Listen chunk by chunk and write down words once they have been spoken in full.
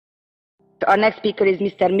Our next speaker is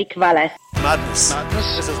Mr. Mick Wallace. Madness.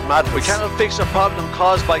 This is madness. We cannot fix a problem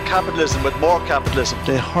caused by capitalism with more capitalism.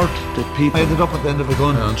 They hurt the people. I ended up at the end of a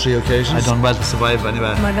gun on 3 occasions. I done well to survive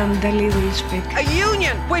anyway. Madame Deli will speak. A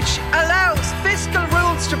union which allows fiscal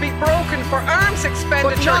rules to be broken for arms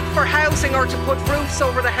expenditure, but not for housing or to put roofs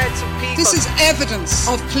over the heads of people. This is evidence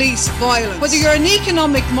of police violence. Whether you're an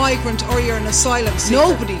economic migrant or you're an asylum seeker,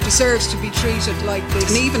 nobody deserves to be treated like this.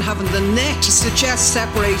 And even having the net to suggest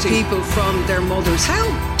separating people from their mothers. How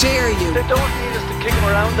dare you? They don't need us to kick them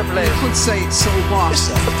around the place. You could say, so what?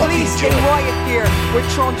 The police in riot gear with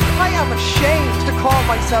Trump. I am ashamed to call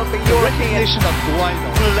myself a European. The recognition of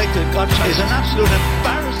Guaido, unelected gobshite, is an absolute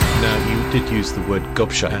embarrassment. Now, you did use the word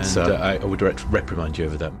gobshite, and so I would reprimand you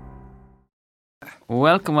over that.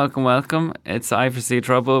 Welcome. It's I Foresee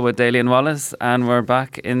Trouble with Daly and Wallace, and we're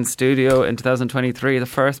back in studio in 2023, the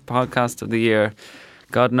first podcast of the year.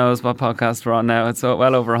 God knows what podcast we're on now. It's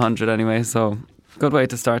well over 100 anyway, so good way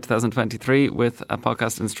to start 2023 with a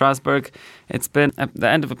podcast in Strasbourg. It's been the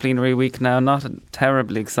end of a plenary week now, not a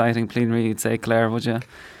terribly exciting plenary, you'd say, Claire, would you?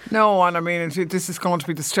 No, and I mean, this is going to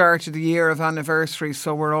be the start of the year of anniversary,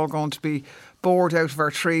 so we're all going to be bored out of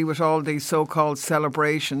our tree with all these so-called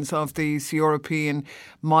celebrations of these European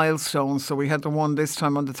milestones. So we had the one this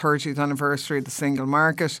time on the 30th anniversary of the single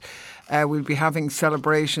market. We'll be having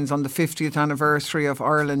celebrations on the 50th anniversary of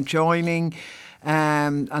Ireland joining.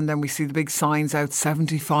 And then we see the big signs out,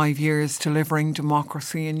 75 years delivering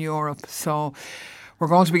democracy in Europe. So we're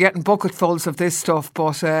going to be getting bucketfuls of this stuff.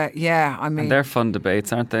 But yeah, I mean... And they're fun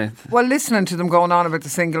debates, aren't they? Well, listening to them going on about the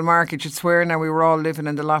single market, you'd swear now we were all living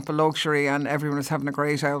in the lap of luxury and everyone was having a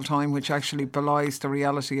great old time, which actually belies the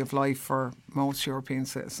reality of life for most European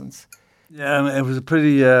citizens. Yeah, it was a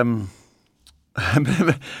pretty... kind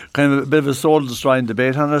of a bit of a soul-destroying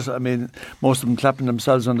debate on it. I mean, most of them clapping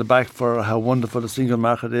themselves on the back for how wonderful the single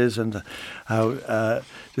market is and how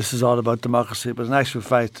this is all about democracy. But in actual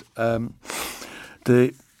fact,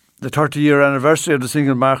 the 30-year anniversary of the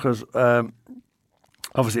single market,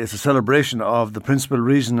 obviously it's a celebration of the principal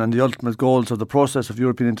reason and the ultimate goals of the process of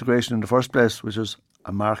European integration in the first place, which is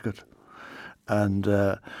a market. And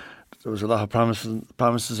there was a lot of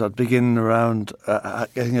promises at the beginning around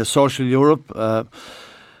getting a social Europe, but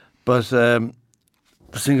the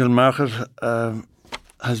single market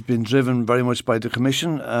has been driven very much by the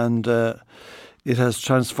Commission, and it has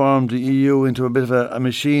transformed the EU into a bit of a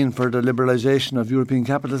machine for the liberalisation of European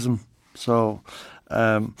capitalism. So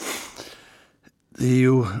the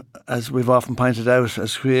EU, as we've often pointed out,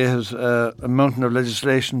 has created a mountain of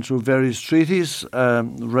legislation through various treaties,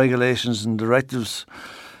 regulations and directives.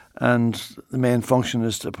 And the main function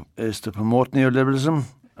is to promote neoliberalism,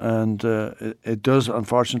 and it does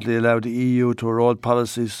unfortunately allow the EU to erode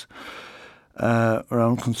policies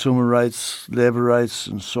around consumer rights, labour rights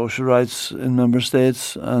and social rights in member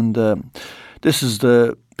states. And this is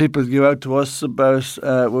the people give out to us about,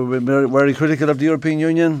 we're very critical of the European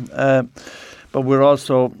Union, but we're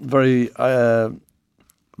also very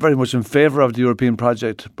much in favour of the European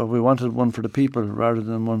project, but we wanted one for the people rather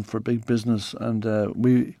than one for big business, and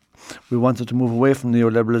we wanted to move away from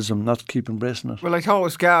neoliberalism, not keep embracing it. Well, I thought it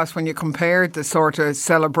was gas when you compared the sort of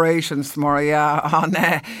celebrations, Maria, on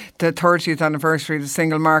the 30th anniversary of the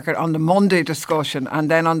single market on the Monday discussion,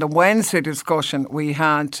 and then on the Wednesday discussion we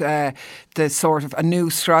had the sort of a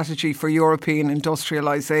new strategy for European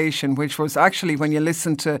industrialisation, which was actually, when you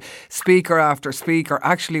listen to speaker after speaker,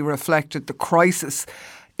 actually reflected the crisis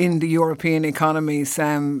in the European economies,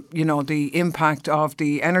 the impact of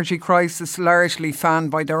the energy crisis, largely fanned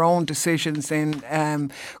by their own decisions in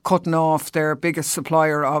cutting off their biggest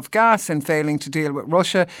supplier of gas and failing to deal with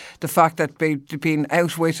Russia. The fact that they've been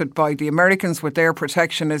outwitted by the Americans with their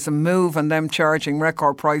protectionism move and them charging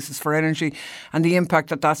record prices for energy, and the impact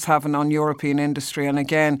that that's having on European industry. And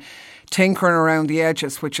again, tinkering around the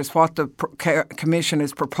edges, which is what the Commission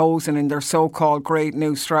is proposing in their so-called great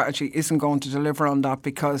new strategy, isn't going to deliver on that,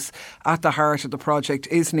 because at the heart of the project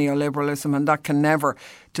is neoliberalism, and that can never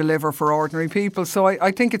deliver for ordinary people. So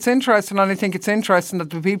I think it's interesting, and I think it's interesting that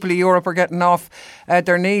the people of Europe are getting off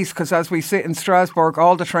their knees, because as we sit in Strasbourg,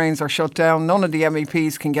 all the trains are shut down. None of the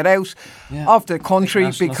MEPs can get out of the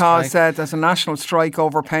country because there's a national strike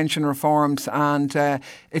over pension reforms, and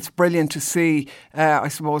it's brilliant to see, I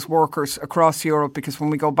suppose, workers workers across Europe, because when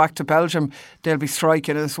we go back to Belgium, they'll be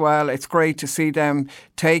striking as well. It's great to see them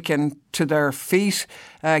taken to their feet,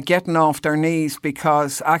 getting off their knees,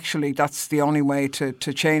 because actually that's the only way to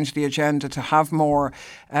change the agenda, to have more,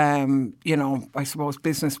 I suppose,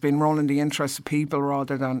 business being run in the interests of people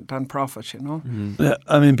rather than profit, Yeah,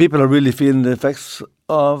 I mean, people are really feeling the effects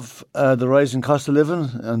of the rising cost of living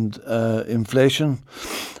and inflation,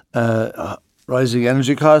 rising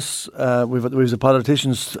energy costs. We've the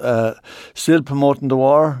politicians still promoting the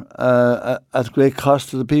war at great cost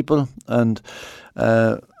to the people, and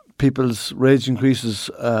people's wage increases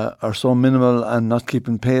are so minimal and not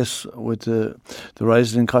keeping pace with the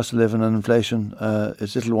rising cost of living and inflation.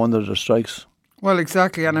 It's little wonder there are strikes. Well,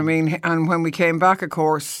 exactly. And I mean, and when we came back, of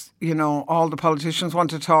course, all the politicians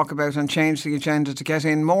want to talk about and change the agenda to get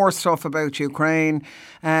in more stuff about Ukraine,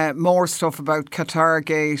 more stuff about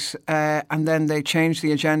Qatargate, and then they change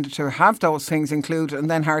the agenda to have those things included,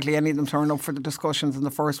 and then hardly any of them turn up for the discussions in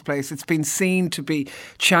the first place. It's been seen to be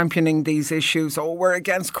championing these issues. Oh, we're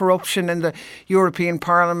against corruption in the European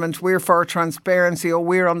Parliament. We're for transparency. Oh,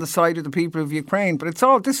 we're on the side of the people of Ukraine. But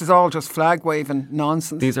this is all just flag waving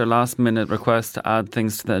nonsense. These are last minute requests to add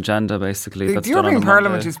things to the agenda, basically. The European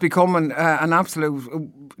Parliament is becoming an absolute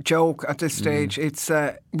joke at this stage. It's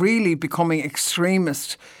really becoming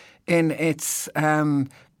extremist in its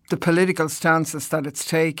the political stances that it's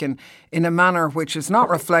taken, in a manner which is not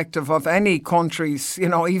reflective of any countries.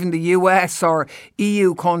 Even the US or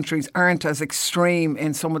EU countries aren't as extreme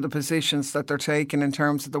in some of the positions that they're taking in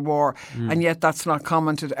terms of the war, and yet that's not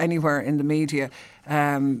commented anywhere in the media.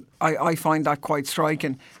 I find that quite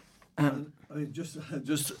striking. Just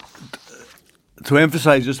to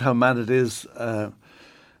emphasise just how mad it is,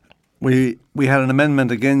 we had an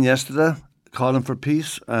amendment again yesterday calling for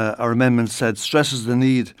peace. Our amendment stresses the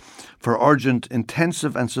need for urgent,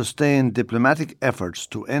 intensive and sustained diplomatic efforts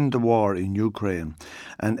to end the war in Ukraine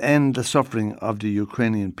and end the suffering of the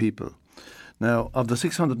Ukrainian people. Now, of the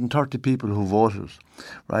 630 people who voted,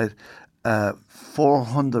 right,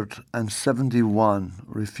 471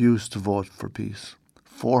 refused to vote for peace.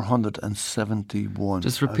 471.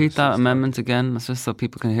 Just repeat that amendment again, just so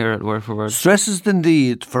people can hear it word for word. Stresses the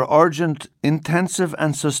need for urgent, intensive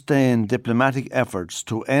and sustained diplomatic efforts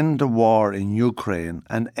to end the war in Ukraine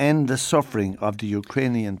and end the suffering of the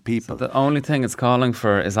Ukrainian people. So the only thing it's calling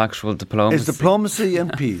for is actual diplomacy. It's diplomacy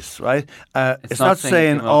and peace, right? It's not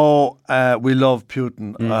saying, we love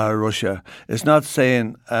Putin or Russia. It's not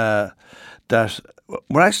saying that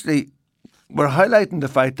we're highlighting the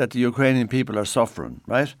fact that the Ukrainian people are suffering,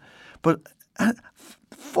 right? But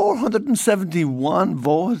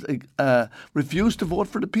 471 refused to vote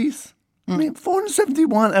for the peace. I mean,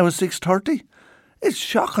 471 out of 630. It's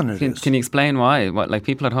shocking. Can you explain why?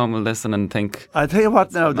 People at home will listen and think. I tell you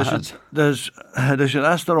what, now they should ask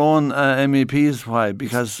their own MEPs why,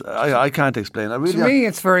 because I can't explain. To me,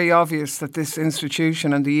 it's very obvious that this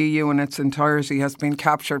institution and the EU in its entirety has been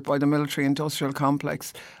captured by the military-industrial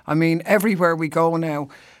complex. I mean, everywhere we go now,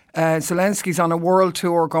 Zelensky's on a world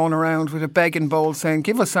tour going around with a begging bowl saying,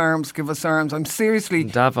 give us arms, give us arms. I'm seriously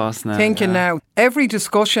Davos now, thinking now, every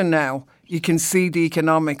discussion now, you can see the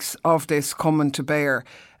economics of this coming to bear.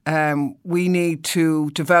 We need to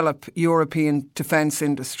develop European defence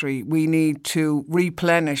industry. We need to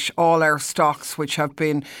replenish all our stocks, which have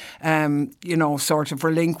been, sort of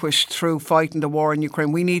relinquished through fighting the war in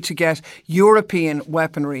Ukraine. We need to get European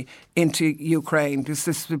weaponry into Ukraine. There's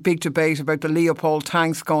this big debate about the Leopard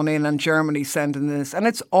tanks going in and Germany sending this. And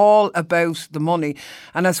it's all about the money.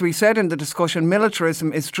 And as we said in the discussion,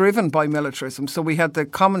 militarism is driven by militarism. So we had the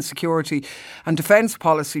Common Security and Defence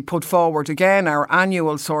Policy put forward again, our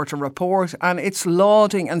annual sort of report, and it's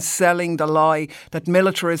lauding and selling the lie that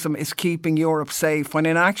militarism is keeping Europe safe, when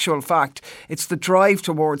in actual fact it's the drive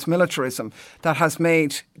towards militarism that has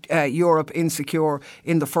made Europe insecure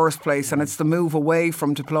in the first place, and it's the move away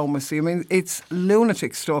from diplomacy. I mean, it's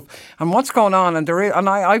lunatic stuff. And what's going on, and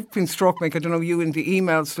I've been struck, Mick, I don't know you, in the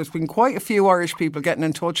emails, there's been quite a few Irish people getting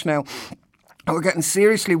in touch now. We're getting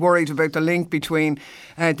seriously worried about the link between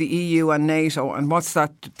the EU and NATO and what's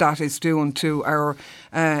that is doing to our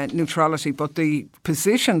neutrality. But the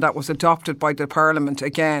position that was adopted by the Parliament,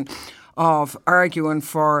 again, of arguing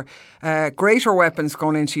for greater weapons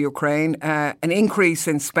going into Ukraine, an increase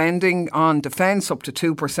in spending on defence up to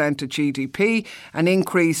 2% of GDP, an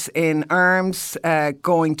increase in arms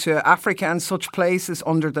going to Africa and such places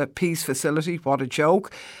under the peace facility. What a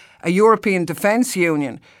joke. A European Defence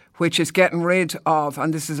Union, which is getting rid of,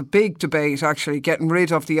 and this is a big debate actually, getting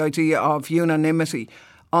rid of the idea of unanimity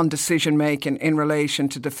on decision making in relation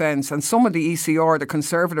to defence. And some of the ECR, the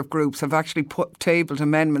Conservative groups, have actually tabled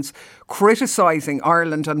amendments criticising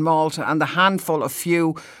Ireland and Malta and the handful of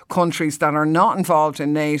few countries that are not involved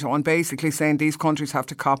in NATO, and basically saying these countries have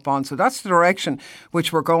to cop on. So that's the direction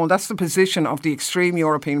which we're going. That's the position of the extreme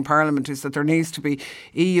European Parliament, is that there needs to be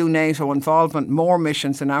EU-NATO involvement, more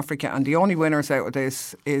missions in Africa, and the only winners out of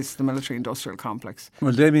this is the military-industrial complex.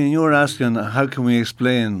 Well, Damien, you were asking how can we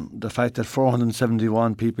explain the fact that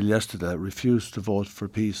 471 people yesterday refused to vote for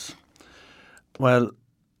peace. Well,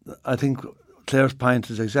 I think Claire's point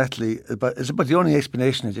is it's about the only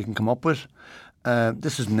explanation that you can come up with.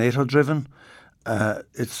 This is NATO-driven.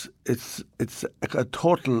 It's a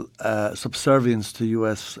total subservience to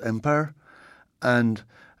US empire. And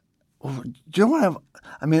do you know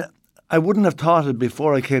what I wouldn't have thought it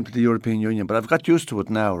before I came to the European Union, but I've got used to it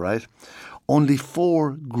now, right? Only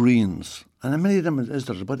 4 Greens. And how many of them is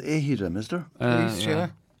there? About 80 of them, is there? At least, yeah.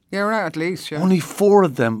 Yeah, right, at least, yeah. Only 4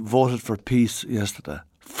 of them voted for peace yesterday.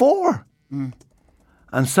 4! Mm.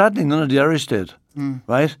 And sadly, none of the Irish did,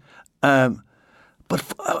 right? But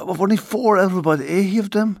only 4 out of about 80 of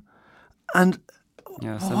them. And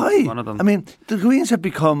why? One of them. I mean, the Greens have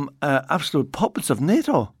become absolute puppets of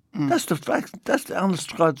NATO. That's the fact. That's the honest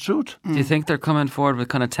to God truth. Do you think they're coming forward with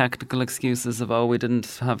kind of technical excuses of, we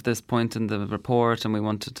didn't have this point in the report and we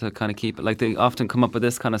wanted to kind of keep it? Like, they often come up with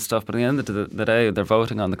this kind of stuff, but at the end of the day, they're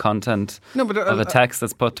voting on the content of a text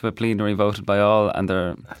that's put to a plenary, voted by all, and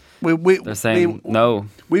they're saying no.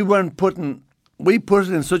 We put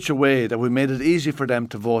it in such a way that we made it easy for them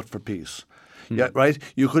to vote for peace. Yeah, right.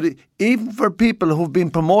 You could, even for people who've been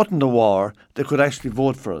promoting the war, they could actually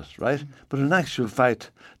vote for it, right? But in actual fact,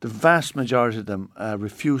 the vast majority of them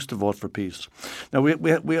refused to vote for peace. Now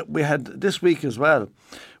we had this week as well.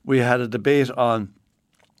 We had a debate on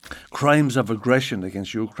crimes of aggression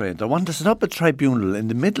against Ukraine. They want to set up a tribunal in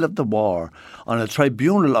the middle of the war on a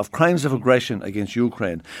tribunal of crimes of aggression against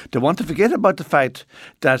Ukraine. They want to forget about the fact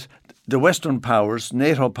that the Western powers,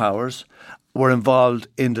 NATO powers, were involved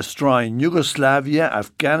in destroying Yugoslavia,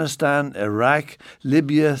 Afghanistan, Iraq,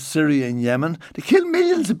 Libya, Syria and Yemen. They killed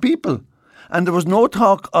millions of people. And there was no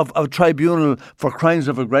talk of a tribunal for crimes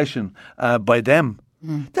of aggression by them.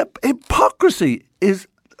 The hypocrisy is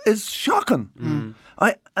shocking.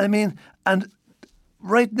 I mean, and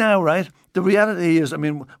right now, right, the reality is, I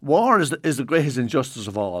mean, war is the greatest injustice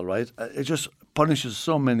of all, right? It just punishes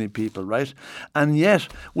so many people, right? And yet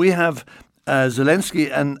we have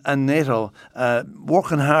Zelensky and NATO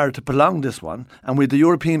working hard to prolong this one, and with the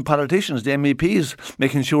European politicians, the MEPs,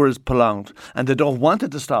 making sure it's prolonged, and they don't want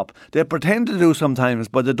it to stop. They pretend to do sometimes,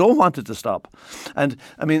 but they don't want it to stop. And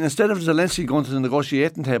I mean, instead of Zelensky going to the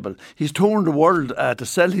negotiating table, he's touring the world to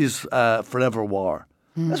sell his forever war.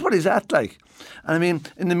 That's what he's at like. And I mean,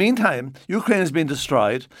 in the meantime, Ukraine has been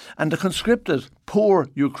destroyed and the conscripted poor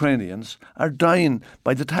Ukrainians are dying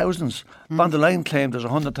by the thousands. Von der Leyen claimed there's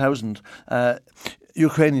 100,000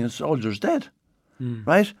 Ukrainian soldiers dead.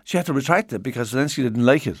 Right? She had to retract it because Zelensky didn't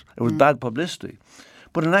like it. It was bad publicity.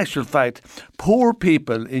 But in actual fact, poor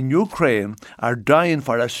people in Ukraine are dying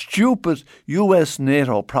for a stupid US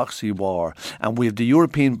NATO proxy war. And we have the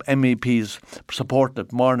European MEPs supporting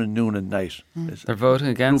it morning, noon and night. They're voting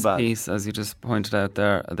against peace, as you just pointed out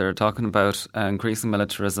there. They're talking about increasing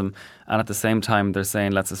militarism. And at the same time, they're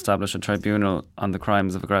saying, let's establish a tribunal on the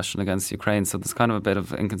crimes of aggression against Ukraine. So there's kind of a bit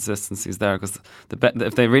of inconsistencies there. Because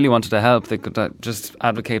if they really wanted to help, they could just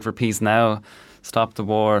advocate for peace now. Stop the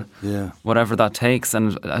war, whatever that takes,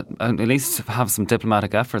 and at least have some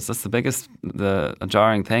diplomatic efforts. That's the biggest, the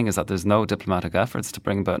jarring thing is that there's no diplomatic efforts to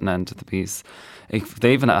bring about an end to the peace. If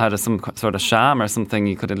they even had some sort of sham or something,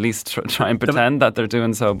 you could at least try and pretend that they're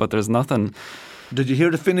doing so, but there's nothing. Did you hear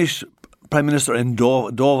the Finnish Prime Minister in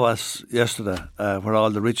Davos yesterday, where all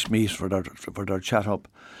the rich meet for their chat up?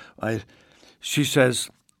 Right? She says,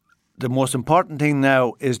 the most important thing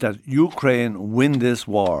now is that Ukraine win this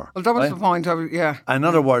war. Well, that was the point of it, yeah. In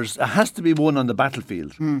other words, it has to be won on the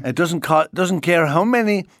battlefield. It doesn't care how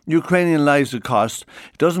many Ukrainian lives it costs.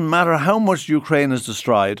 It doesn't matter how much Ukraine is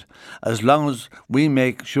destroyed, as long as we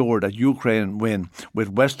make sure that Ukraine win with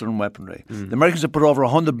Western weaponry. The Americans have put over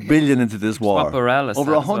 100 billion into this war.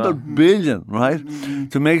 Over 100 billion, right?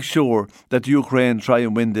 To make sure that Ukraine try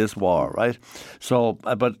and win this war, right? So,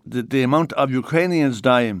 but the amount of Ukrainians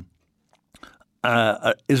dying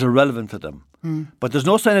is irrelevant to them. But there's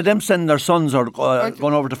no sign of them sending their sons or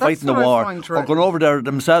going over to fight in the war or going over there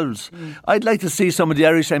themselves. I'd like to see some of the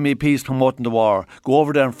Irish MEPs promoting the war go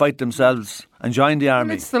over there and fight themselves and join the army.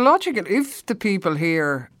 Well, it's the logic. If the people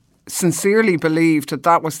here sincerely believed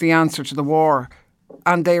that was the answer to the war,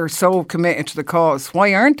 and they are so committed to the cause.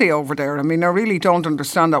 Why aren't they over there? I mean, I really don't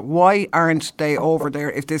understand that. Why aren't they over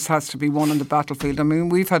there if this has to be won on the battlefield? I mean,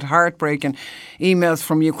 we've had heartbreaking emails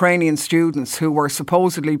from Ukrainian students who were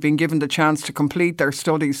supposedly being given the chance to complete their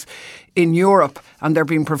studies in Europe, and they're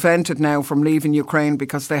being prevented now from leaving Ukraine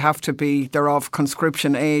because they're of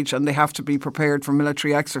conscription age and they have to be prepared for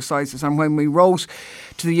military exercises. And when we wrote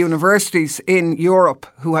to the universities in Europe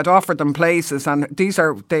who had offered them places, and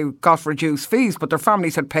they got reduced fees, but their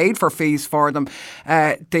families had paid for fees for them,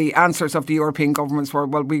 the answers of the European governments were,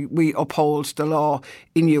 well, we uphold the law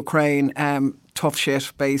in Ukraine. Tough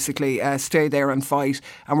shit, basically. Stay there and fight.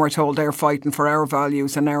 And we're told they're fighting for our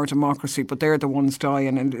values and our democracy, but they're the ones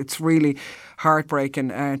dying. And it's really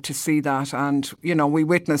heartbreaking to see that. And, you know, we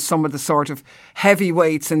witnessed some of the sort of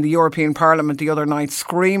heavyweights in the European Parliament the other night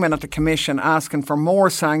screaming at the Commission, asking for more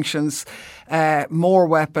sanctions, more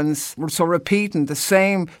weapons. So repeating the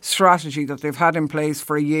same strategy that they've had in place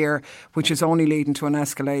for a year, which is only leading to an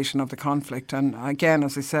escalation of the conflict. And again,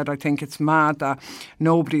 as I said, I think it's mad that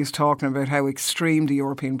nobody is talking about how extreme the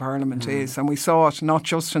European Parliament is. And we saw it not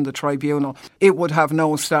just in the tribunal. It would have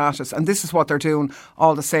no status. And this is what they're doing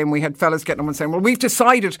all the same. We had fellas getting up and saying, well, we've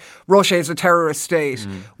decided Russia is a terrorist state.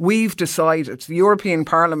 We've decided. The European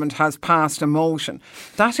Parliament has passed a motion.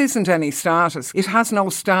 That isn't any status. It has no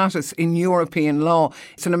status in European law.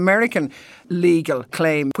 It's an American legal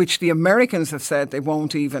claim, which the Americans have said they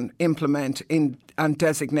won't even implement and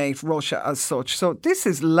designate Russia as such. So this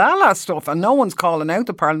is la-la stuff, and no one's calling out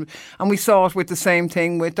the Parliament. And we saw it with the same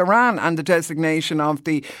thing with Iran and the designation of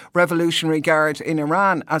the Revolutionary Guard in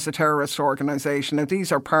Iran as a terrorist organisation. Now,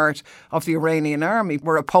 these are part of the Iranian army.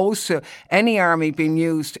 We're opposed to any army being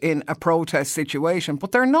used in a protest situation,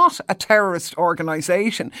 but they're not a terrorist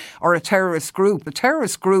organisation or a terrorist group. A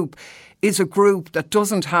terrorist group is a group that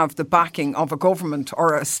doesn't have the backing of a government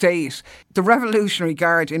or a state. The Revolutionary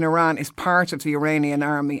Guard in Iran is part of the Iranian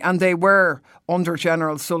army, and they were, under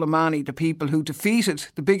General Soleimani, the people who defeated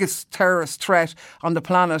the biggest terrorist threat on the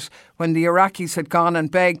planet when the Iraqis had gone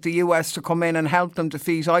and begged the US to come in and help them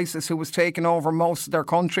defeat ISIS, who was taking over most of their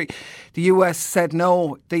country. The US said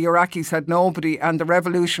no, the Iraqis had nobody, and the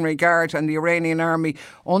Revolutionary Guard and the Iranian army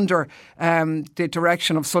under the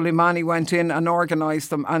direction of Soleimani went in and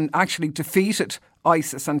organised them and actually defeated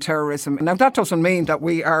ISIS and terrorism. Now, that doesn't mean that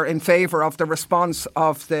we are in favour of the response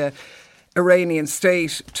of the Iranian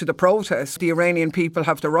state to the protest. The Iranian people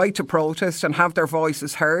have the right to protest and have their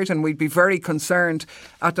voices heard, and we'd be very concerned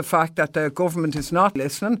at the fact that the government is not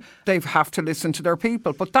listening. They have to listen to their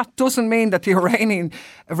people. But that doesn't mean that the Iranian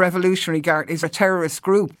Revolutionary Guard is a terrorist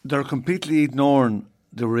group. They're completely ignoring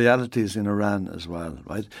the realities in Iran as well,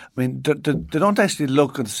 right? I mean, they don't actually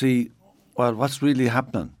look and see, well, what's really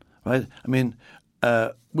happening, right? I mean,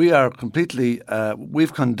 we are completely,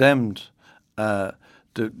 we've condemned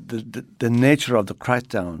the nature of the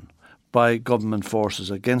crackdown by government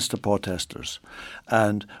forces against the protesters.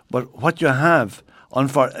 But what you have,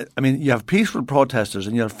 you have peaceful protesters,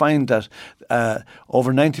 and you'll find that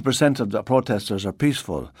over 90% of the protesters are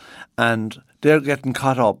peaceful, and they're getting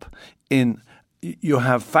caught up in, you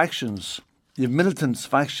have factions, you have militant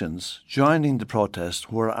factions joining the protest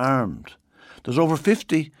who are armed. There's over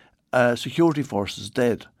 50 security forces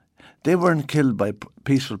dead. They weren't killed by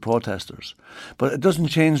peaceful protesters. But it doesn't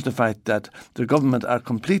change the fact that the government are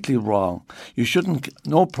completely wrong.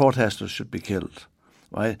 No protesters should be killed,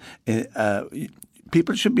 right?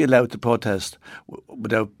 People should be allowed to protest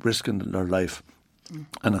without risking their life.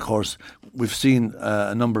 And of course, we've seen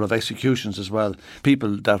a number of executions as well,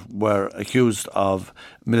 people that were accused of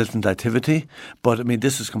militant activity. But I mean,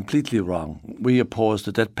 this is completely wrong. We oppose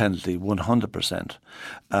the death penalty 100%.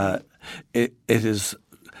 It is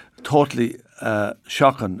totally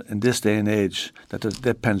shocking in this day and age that the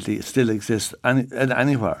death penalty still exists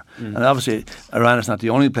anywhere. And obviously, Iran is not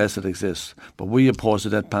the only place that exists, but we oppose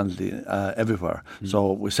the death penalty everywhere.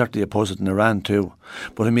 So we certainly oppose it in Iran too.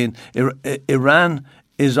 But I mean, Iran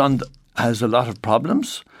has a lot of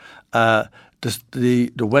problems.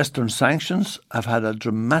 The Western sanctions have had a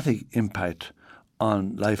dramatic impact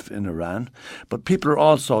on life in Iran, but people are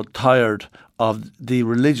also tired of the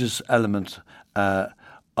religious element that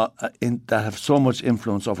have so much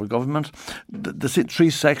influence over government. The three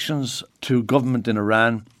sections to government in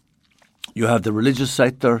Iran: you have the religious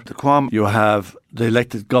sector, the Qawm, you have the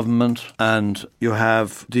elected government, and you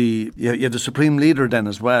have the supreme leader then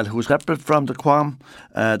as well, who is separate from the Qawm.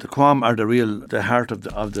 The Qawm are the heart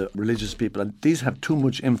of the religious people, and these have too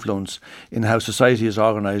much influence in how society is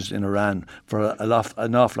organised in Iran for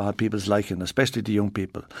an awful lot of people's liking, especially the young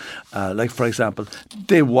people. Like, for example,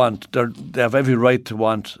 they have every right to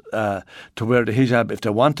want to wear the hijab if they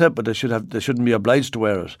want it, but they shouldn't be obliged to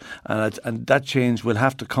wear it, and that change will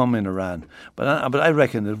have to come in Iran. But I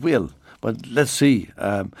reckon it will. But let's see.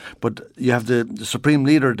 But you have the supreme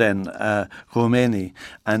leader then, Khomeini,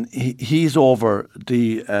 and he's over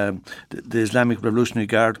the Islamic Revolutionary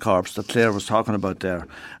Guard Corps that Claire was talking about there,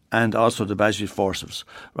 and also the Basij forces,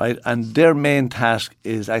 right? And their main task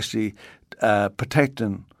is actually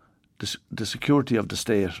protecting the security of the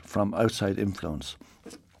state from outside influence.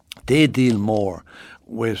 They deal more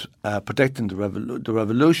with protecting the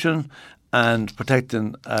revolution and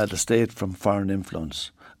protecting the state from foreign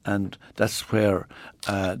influence. And that's where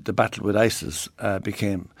the battle with ISIS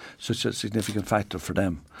became such a significant factor for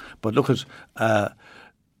them. But look at,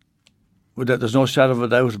 there's no shadow of a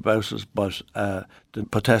doubt about it, but the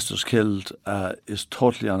protesters killed is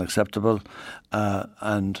totally unacceptable,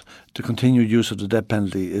 and the continued use of the death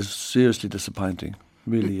penalty is seriously disappointing,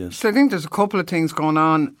 really is. So I think there's a couple of things going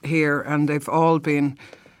on here, and they've all been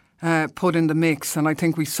put in the mix, and I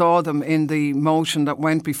think we saw them in the motion that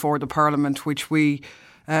went before the Parliament, which we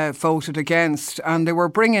voted against, and they were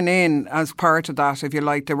bringing in, as part of that, if you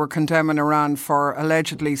like, they were condemning Iran for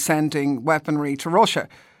allegedly sending weaponry to Russia,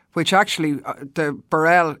 which actually the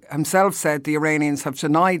Borrell himself said the Iranians have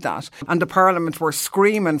denied that. And the Parliament were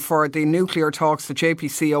screaming for the nuclear talks, the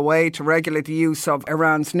JCPOA, to regulate the use of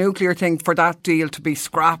Iran's nuclear thing, for that deal to be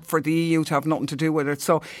scrapped, for the EU to have nothing to do with it.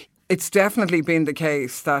 So it's definitely been the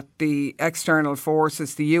case that the external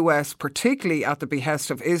forces, the US, particularly at the behest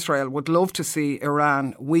of Israel, would love to see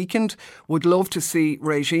Iran weakened, would love to see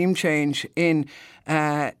regime change in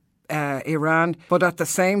Iran, but at the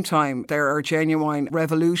same time there are genuine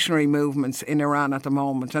revolutionary movements in Iran at the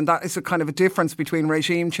moment, and that is a kind of a difference between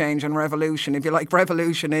regime change and revolution. If you like,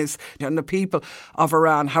 revolution is, and the people of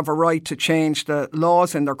Iran have a right to change the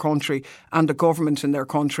laws in their country and the government in their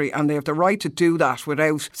country, and they have the right to do that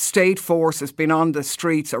without state forces being on the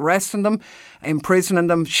streets arresting them, imprisoning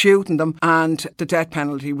them, shooting them, and the death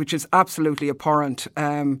penalty, which is absolutely abhorrent.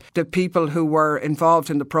 The people who were involved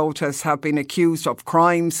in the protests have been accused of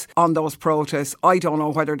crimes on those protests. I don't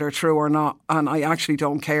know whether they're true or not, and I actually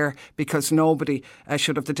don't care, because nobody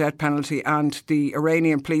should have the death penalty, and the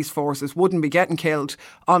Iranian police forces wouldn't be getting killed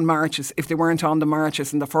on marches if they weren't on the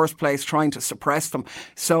marches in the first place trying to suppress them.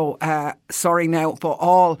 So, sorry now, but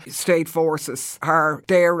all state forces are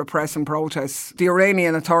there repressing protests. The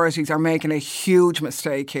Iranian authorities are making a huge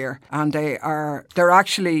mistake here, and they're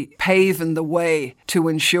actually paving the way to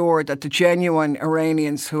ensure that the genuine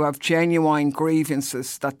Iranians who have genuine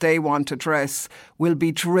grievances that they want to address will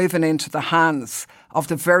be driven into the hands of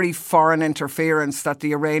the very foreign interference that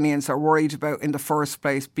the Iranians are worried about in the first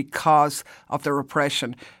place, because of the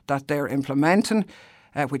repression that they're implementing,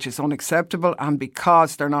 which is unacceptable, and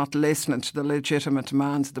because they're not listening to the legitimate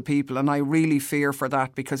demands of the people. And I really fear for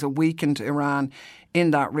that, because a weakened Iran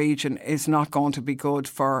in that region is not going to be good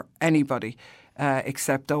for anybody.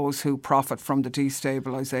 Except those who profit from the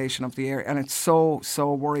destabilisation of the area. And it's so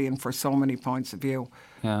worrying for so many points of view.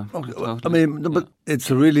 Yeah. Okay, totally. I mean, but it's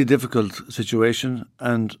a really difficult situation,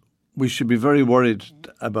 and we should be very worried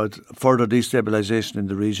about further destabilisation in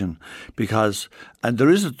the region, because, and there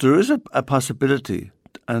is a possibility.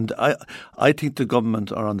 And I think the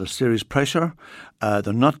government are under serious pressure.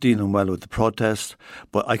 They're not dealing well with the protests,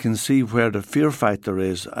 but I can see where the fear factor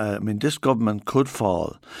is. I mean, this government could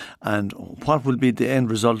fall, and what will be the end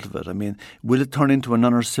result of it? I mean, will it turn into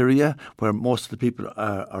another Syria where most of the people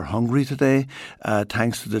are hungry today,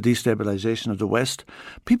 thanks to the destabilisation of the West?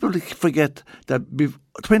 People forget that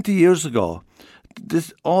 20 years ago,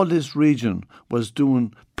 all this region was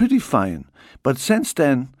doing pretty fine. But since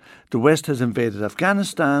then, the West has invaded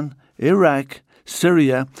Afghanistan, Iraq,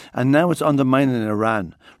 Syria, and now it's undermining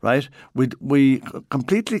Iran, right? We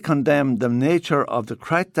completely condemn the nature of the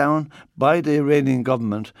crackdown by the Iranian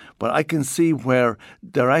government, but I can see where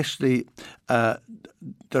they're actually,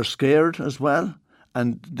 they're scared as well,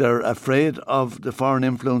 and they're afraid of the foreign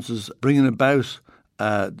influences bringing about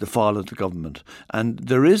the fall of the government. And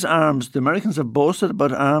there is arms. The Americans have boasted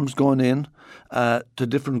about arms going in to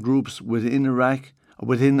different groups within Iraq,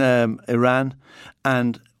 within Iran.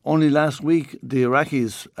 And only last week, the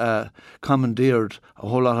Iraqis commandeered a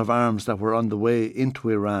whole lot of arms that were on the way into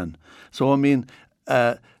Iran. So, I mean,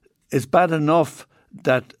 it's bad enough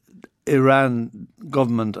that Iran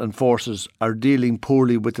government and forces are dealing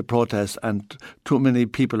poorly with the protests and too many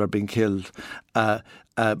people are being killed.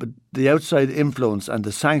 But the outside influence and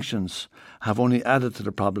the sanctions have only added to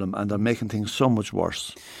the problem and are making things so much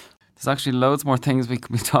worse. There's actually loads more things we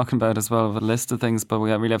could be talking about as well, of a list of things, but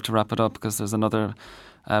we really have to wrap it up because there's another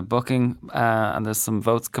booking and there's some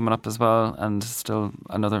votes coming up as well, and still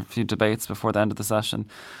another few debates before the end of the session.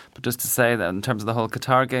 But just to say that in terms of the whole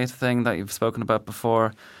Qatargate thing that you've spoken about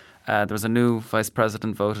before, there was a new vice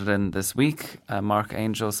president voted in this week, Mark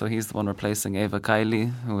Angel, so he's the one replacing Eva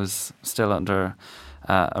Kaili, who is still under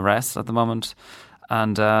arrest at the moment.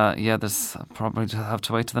 And there's probably to have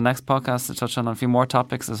to wait to the next podcast to touch on a few more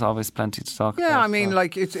topics. There's always plenty to talk about. Yeah, I mean,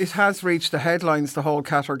 it has reached the headlines, the whole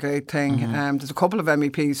Qatargate thing. There's a couple of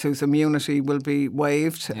MEPs whose immunity will be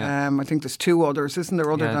waived. Yeah. I think there's two others, isn't there,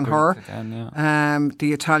 other than Greek her? again,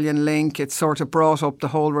 The Italian link, it sort of brought up the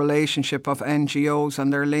whole relationship of NGOs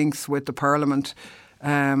and their links with the Parliament.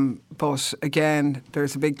 But again,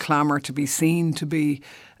 there's a big clamour to be seen to be...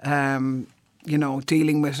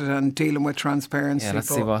 dealing with it and dealing with transparency. Yeah, let's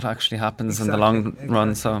see what actually happens in the long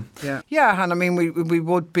run. So yeah, and I mean, we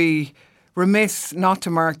would be remiss not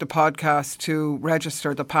to mark the podcast to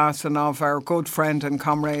register the passing of our good friend and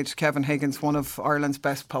comrade Kevin Higgins, one of Ireland's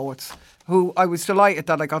best poets, who I was delighted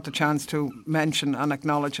that I got the chance to mention and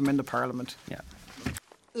acknowledge him in the Parliament. Yeah.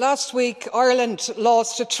 Last week, Ireland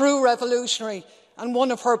lost a true revolutionary and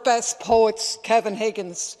one of her best poets, Kevin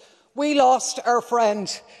Higgins. We lost our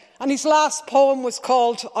friend. And his last poem was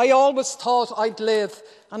called I Always Thought I'd Live,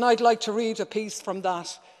 and I'd like to read a piece from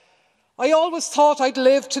that. I always thought I'd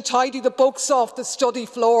live to tidy the books off the study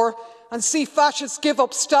floor and see fascists give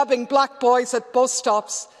up stabbing black boys at bus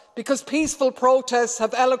stops because peaceful protests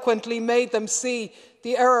have eloquently made them see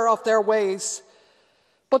the error of their ways.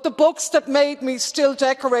 But the books that made me still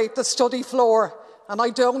decorate the study floor, and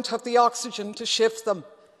I don't have the oxygen to shift them.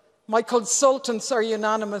 My consultants are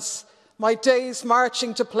unanimous. My days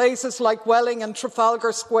marching to places like Welling and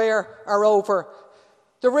Trafalgar Square are over.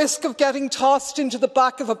 The risk of getting tossed into the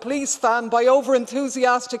back of a police van by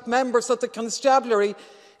over-enthusiastic members of the constabulary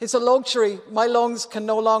is a luxury my lungs can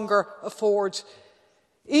no longer afford.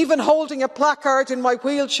 Even holding a placard in my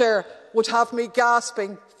wheelchair would have me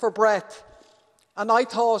gasping for breath. And I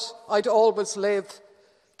thought I'd always live.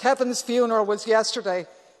 Kevin's funeral was yesterday.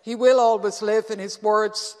 He will always live, in his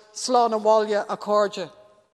words, Slán Abhaile a Chairde.